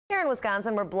Here in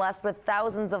Wisconsin, we're blessed with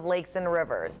thousands of lakes and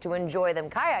rivers. To enjoy them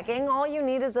kayaking, all you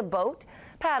need is a boat,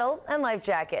 paddle, and life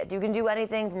jacket. You can do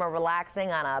anything from a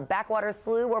relaxing on a backwater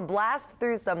slough or blast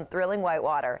through some thrilling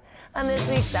whitewater. On this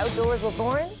week's Outdoors with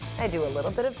Lauren, I do a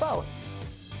little bit of both.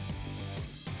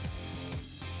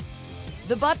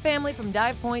 The Butt family from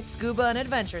Dive Point Scuba and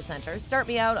Adventure Center start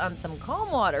me out on some calm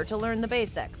water to learn the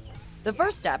basics. The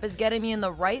first step is getting me in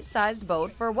the right-sized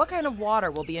boat for what kind of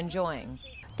water we'll be enjoying.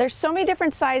 There's so many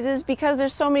different sizes because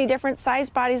there's so many different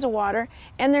sized bodies of water,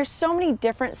 and there's so many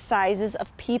different sizes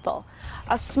of people.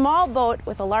 A small boat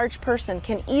with a large person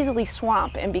can easily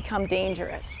swamp and become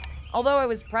dangerous. Although I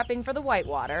was prepping for the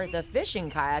whitewater, the fishing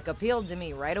kayak appealed to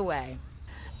me right away.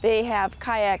 They have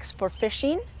kayaks for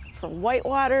fishing, for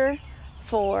whitewater,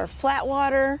 for flat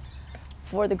water,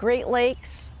 for the Great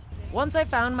Lakes. Once I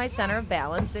found my center of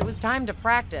balance, it was time to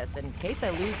practice in case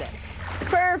I lose it.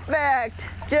 Perfect!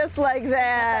 Just like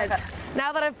that.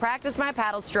 Now that I've practiced my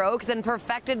paddle strokes and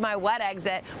perfected my wet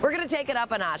exit, we're going to take it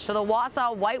up a notch to the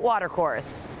Wausau Whitewater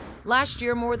course. Last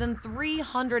year, more than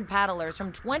 300 paddlers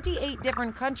from 28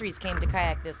 different countries came to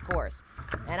kayak this course,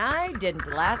 and I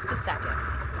didn't last a second.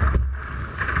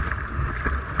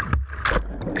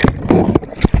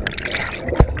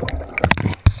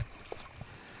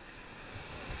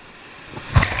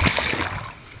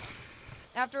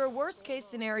 After a worst-case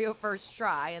scenario first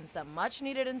try and some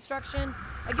much-needed instruction,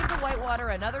 I give the whitewater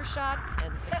another shot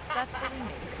and successfully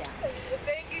made it down.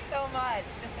 Thank you so much.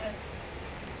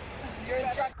 Your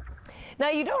instructor. Now,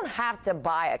 you don't have to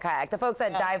buy a kayak. The folks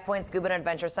at Dive Point Scuba and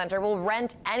Adventure Center will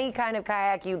rent any kind of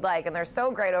kayak you'd like, and they're so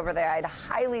great over there. I'd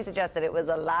highly suggest it. It was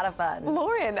a lot of fun.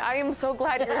 Lauren, I am so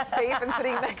glad you're safe and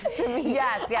sitting next to me.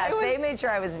 Yes, they made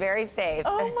sure I was very safe.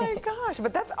 Oh my gosh,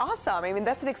 but that's awesome. I mean,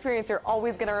 that's an experience you're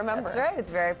always going to remember. That's right. It's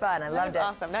very fun. I loved it.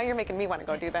 Awesome. Now you're making me want to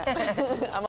go do that.